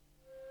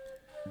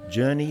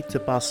Journey to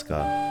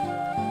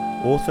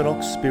Pascha,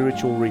 Orthodox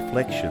Spiritual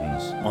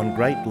Reflections on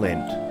Great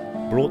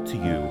Lent, brought to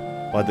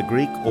you by the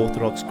Greek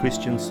Orthodox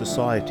Christian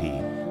Society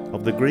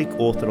of the Greek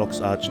Orthodox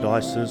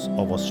Archdiocese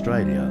of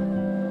Australia.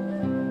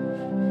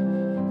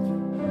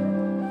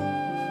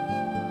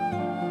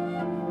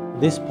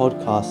 This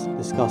podcast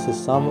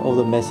discusses some of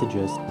the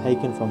messages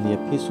taken from the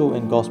Epistle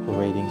and Gospel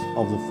readings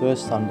of the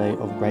first Sunday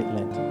of Great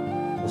Lent,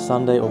 the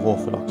Sunday of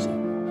Orthodoxy.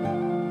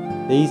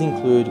 These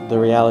include the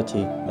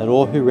reality that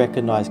all who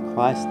recognize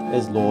Christ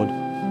as Lord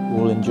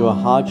will endure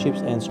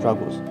hardships and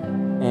struggles,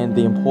 and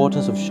the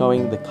importance of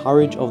showing the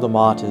courage of the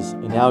martyrs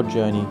in our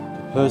journey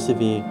to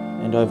persevere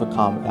and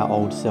overcome our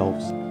old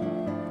selves.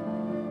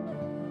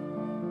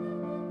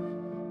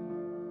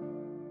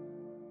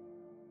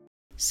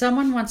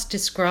 Someone once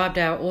described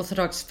our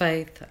Orthodox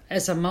faith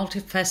as a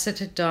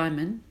multifaceted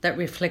diamond that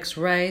reflects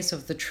rays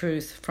of the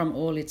truth from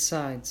all its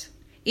sides.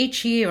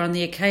 Each year, on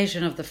the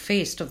occasion of the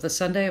feast of the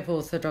Sunday of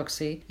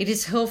Orthodoxy, it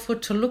is helpful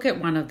to look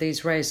at one of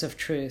these rays of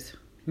truth,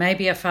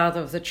 maybe a father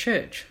of the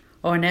Church,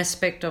 or an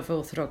aspect of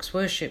Orthodox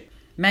worship,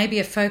 maybe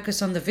a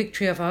focus on the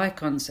victory of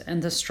icons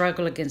and the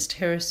struggle against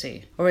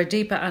heresy, or a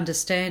deeper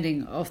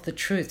understanding of the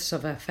truths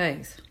of our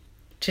faith.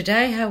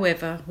 Today,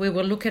 however, we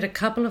will look at a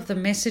couple of the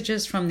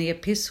messages from the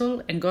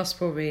Epistle and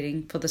Gospel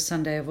reading for the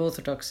Sunday of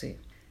Orthodoxy.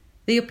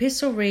 The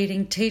Epistle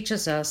reading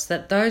teaches us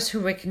that those who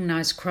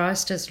recognize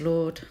Christ as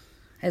Lord,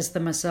 as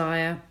the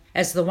Messiah,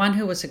 as the one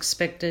who was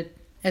expected,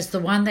 as the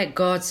one that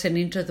God sent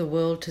into the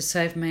world to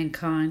save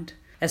mankind,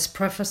 as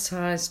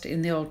prophesied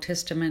in the Old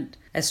Testament,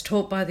 as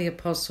taught by the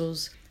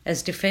apostles,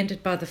 as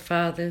defended by the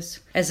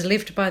fathers, as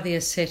lived by the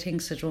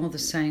ascetics and all the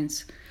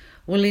saints,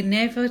 will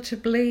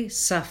inevitably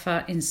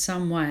suffer in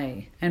some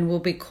way and will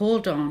be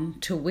called on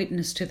to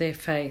witness to their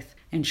faith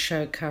and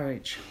show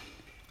courage.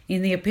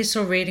 In the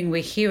epistle reading,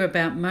 we hear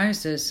about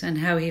Moses and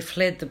how he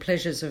fled the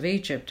pleasures of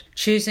Egypt,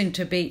 choosing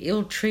to be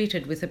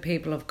ill-treated with the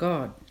people of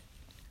God.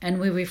 And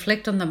we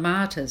reflect on the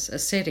martyrs,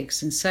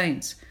 ascetics and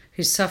saints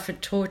who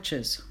suffered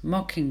tortures,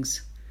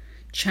 mockings,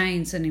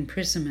 chains and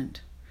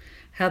imprisonment,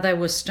 how they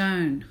were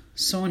stoned,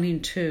 sawn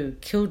in two,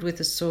 killed with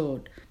a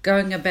sword,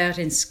 going about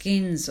in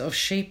skins of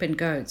sheep and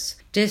goats,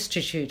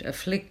 destitute,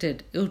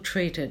 afflicted,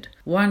 ill-treated,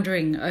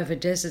 wandering over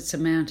deserts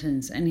and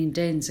mountains and in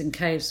dens and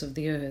caves of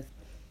the earth.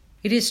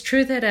 It is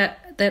true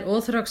that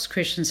Orthodox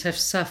Christians have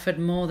suffered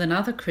more than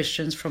other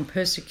Christians from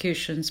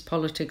persecutions,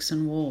 politics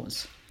and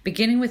wars.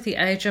 Beginning with the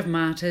age of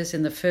martyrs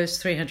in the first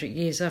 300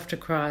 years after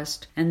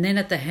Christ, and then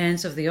at the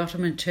hands of the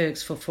Ottoman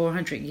Turks for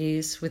 400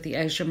 years with the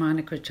Asia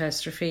Minor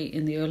catastrophe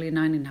in the early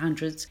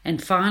 1900s,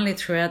 and finally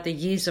throughout the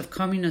years of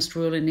communist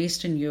rule in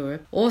Eastern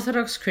Europe,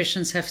 Orthodox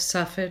Christians have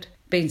suffered,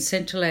 been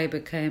sent to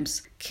labour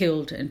camps,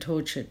 killed and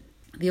tortured.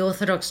 The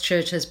Orthodox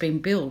Church has been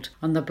built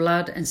on the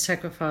blood and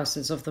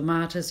sacrifices of the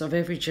martyrs of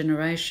every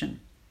generation.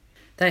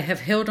 They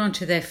have held on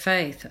to their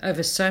faith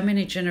over so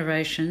many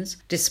generations,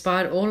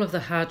 despite all of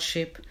the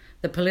hardship,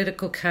 the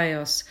political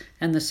chaos,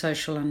 and the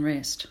social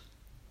unrest.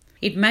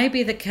 It may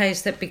be the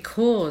case that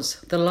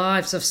because the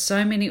lives of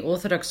so many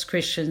Orthodox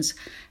Christians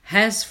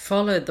has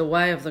followed the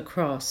way of the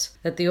cross,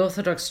 that the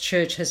Orthodox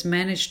Church has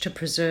managed to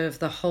preserve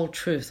the whole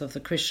truth of the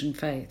Christian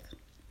faith.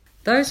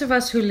 Those of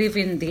us who live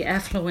in the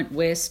affluent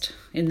West,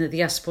 in the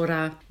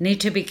diaspora,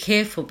 need to be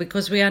careful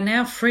because we are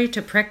now free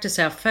to practice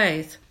our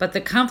faith, but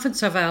the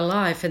comforts of our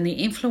life and the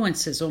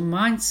influences or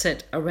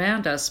mindset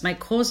around us may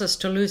cause us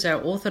to lose our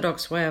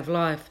Orthodox way of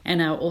life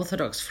and our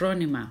Orthodox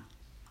phronima.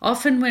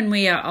 Often when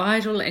we are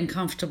idle and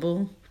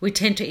comfortable, we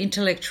tend to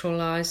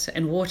intellectualize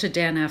and water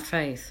down our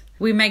faith.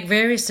 We make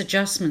various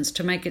adjustments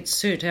to make it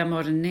suit our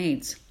modern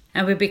needs,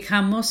 and we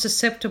become more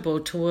susceptible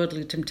to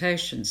worldly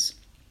temptations.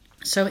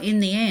 So in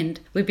the end,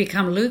 we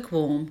become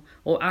lukewarm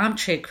or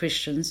armchair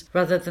Christians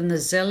rather than the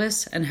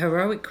zealous and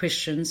heroic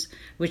Christians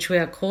which we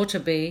are called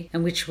to be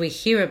and which we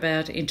hear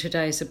about in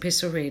today's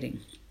epistle reading.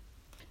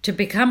 To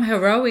become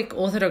heroic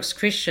Orthodox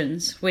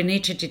Christians, we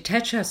need to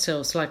detach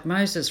ourselves like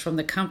Moses from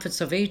the comforts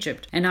of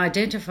Egypt and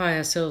identify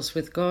ourselves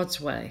with God's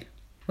way.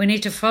 We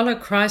need to follow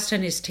Christ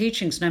and his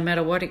teachings no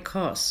matter what it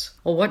costs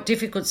or what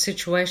difficult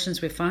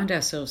situations we find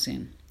ourselves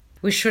in.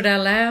 We should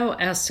allow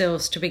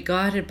ourselves to be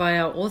guided by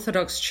our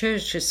Orthodox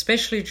Church,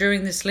 especially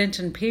during this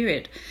Lenten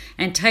period,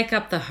 and take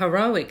up the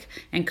heroic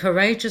and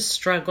courageous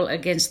struggle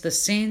against the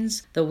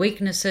sins, the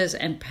weaknesses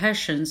and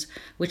passions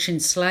which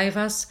enslave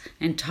us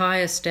and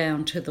tie us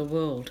down to the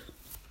world.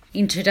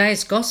 In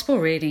today's Gospel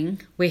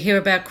reading, we hear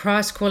about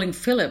Christ calling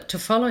Philip to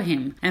follow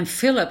him, and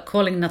Philip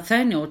calling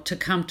Nathanael to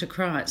come to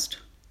Christ.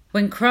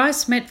 When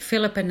Christ met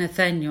Philip and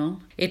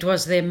Nathanael, it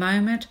was their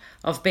moment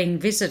of being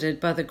visited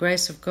by the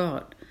grace of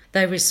God.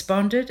 They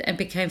responded and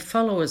became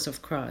followers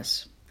of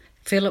Christ.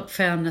 Philip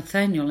found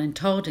Nathanael and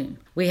told him,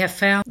 "We have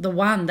found the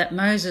one that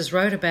Moses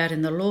wrote about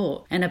in the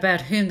law and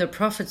about whom the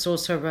prophets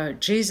also wrote,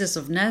 Jesus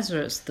of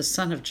Nazareth, the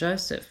son of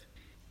Joseph."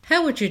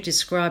 How would you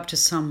describe to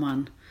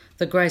someone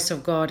the grace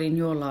of God in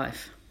your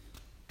life?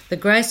 The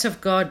grace of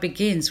God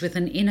begins with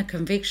an inner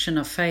conviction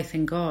of faith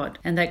in God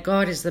and that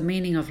God is the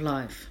meaning of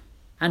life.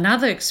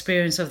 Another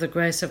experience of the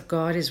grace of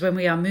God is when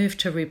we are moved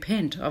to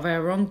repent of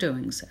our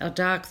wrongdoings, our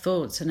dark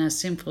thoughts, and our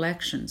sinful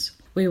actions.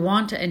 We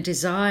want and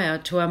desire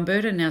to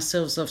unburden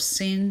ourselves of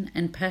sin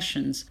and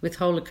passions with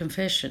holy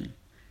confession.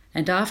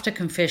 And after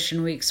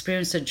confession, we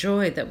experience a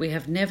joy that we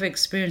have never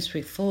experienced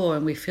before,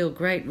 and we feel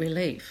great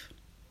relief.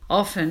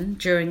 Often,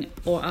 during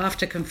or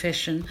after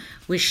confession,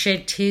 we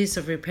shed tears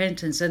of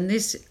repentance, and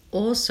this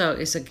also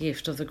is a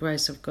gift of the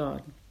grace of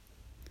God.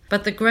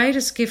 But the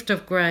greatest gift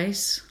of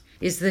grace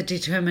is the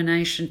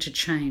determination to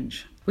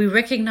change. We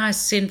recognize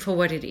sin for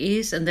what it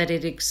is, and that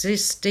it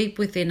exists deep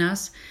within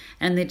us,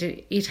 and that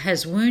it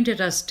has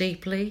wounded us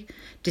deeply,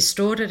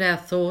 distorted our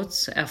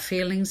thoughts, our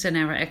feelings, and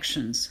our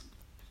actions.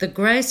 The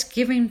grace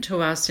given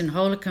to us in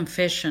holy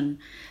confession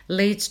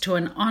leads to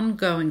an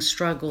ongoing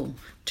struggle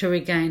to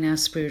regain our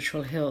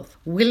spiritual health.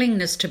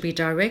 Willingness to be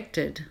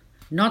directed,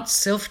 not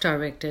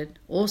self-directed,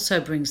 also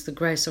brings the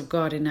grace of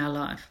God in our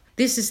life.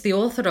 This is the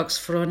orthodox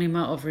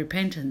phronema of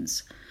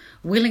repentance,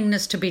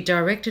 willingness to be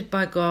directed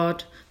by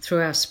God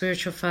through our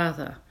spiritual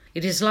Father.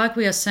 It is like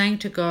we are saying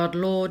to God,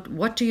 Lord,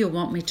 what do you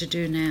want me to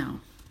do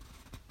now?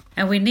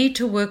 And we need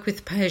to work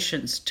with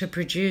patience to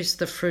produce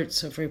the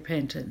fruits of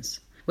repentance.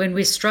 When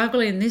we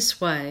struggle in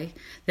this way,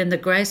 then the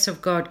grace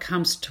of God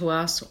comes to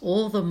us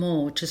all the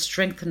more to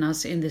strengthen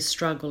us in this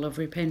struggle of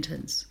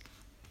repentance.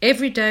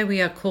 Every day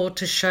we are called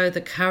to show the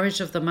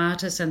courage of the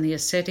martyrs and the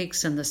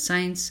ascetics and the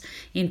saints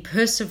in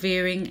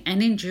persevering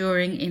and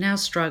enduring in our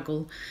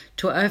struggle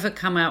to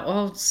overcome our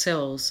old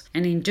selves,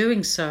 and in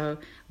doing so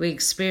we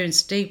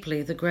experience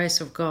deeply the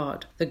grace of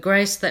God, the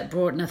grace that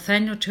brought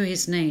Nathanael to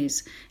his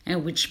knees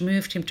and which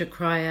moved him to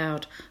cry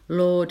out,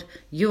 Lord,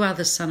 you are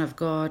the Son of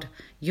God,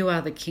 you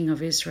are the King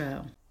of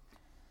Israel.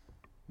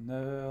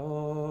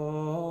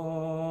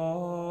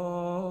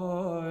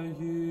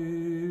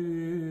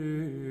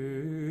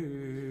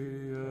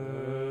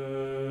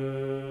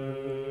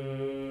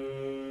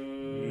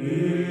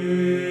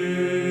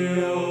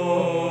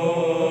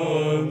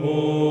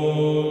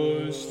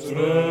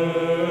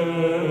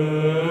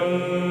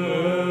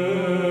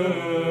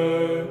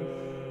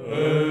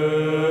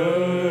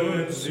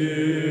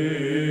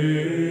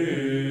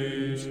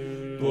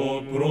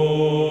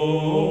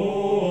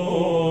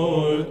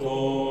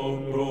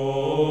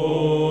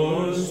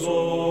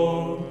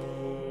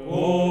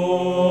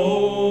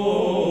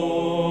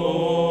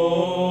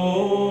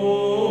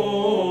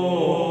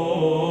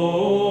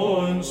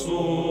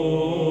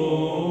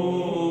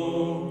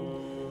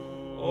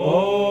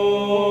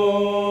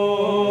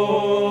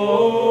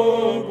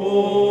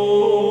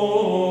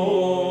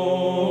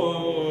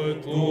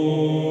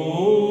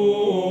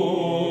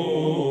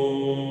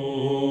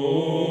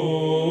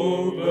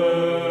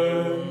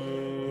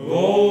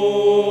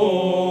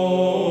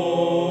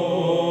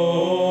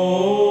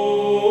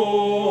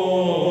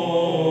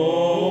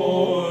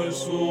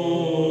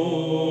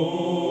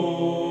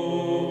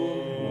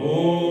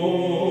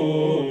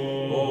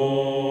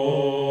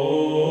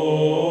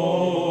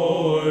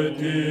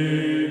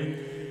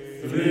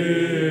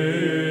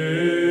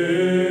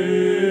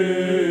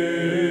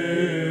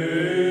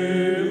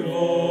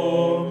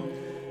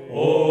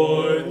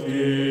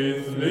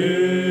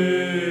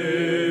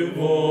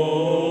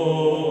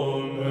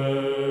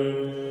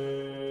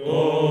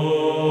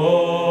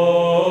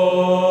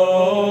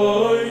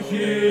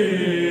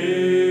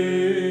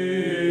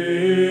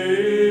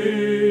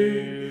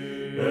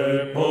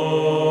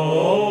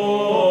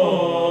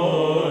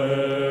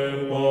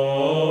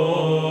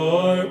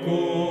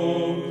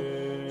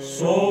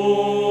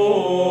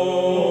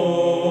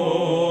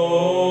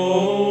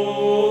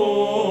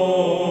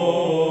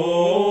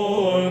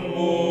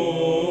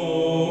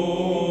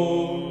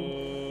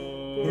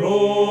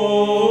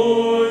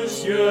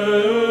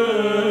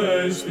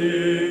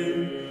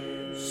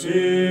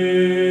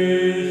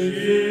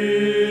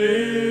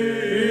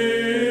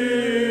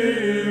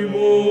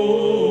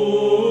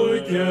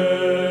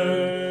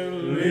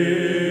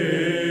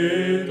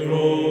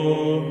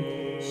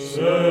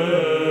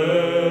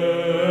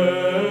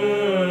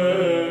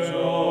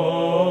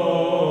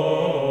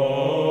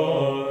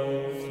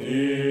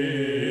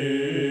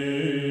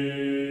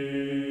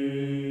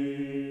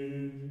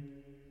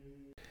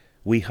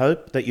 We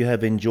hope that you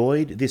have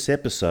enjoyed this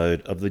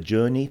episode of the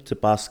Journey to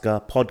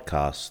Pascha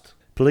podcast.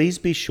 Please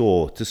be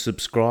sure to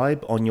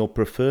subscribe on your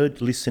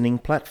preferred listening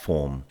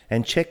platform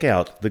and check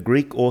out the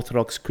Greek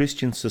Orthodox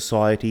Christian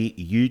Society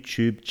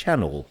YouTube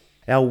channel,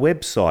 our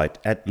website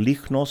at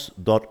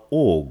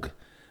lychnos.org,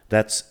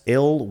 that's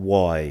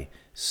lychnos.org,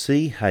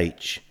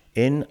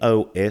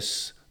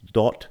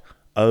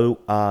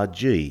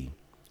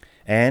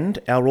 and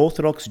our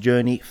Orthodox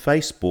Journey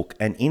Facebook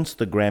and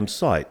Instagram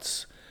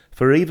sites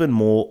for even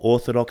more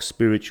Orthodox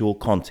spiritual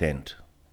content.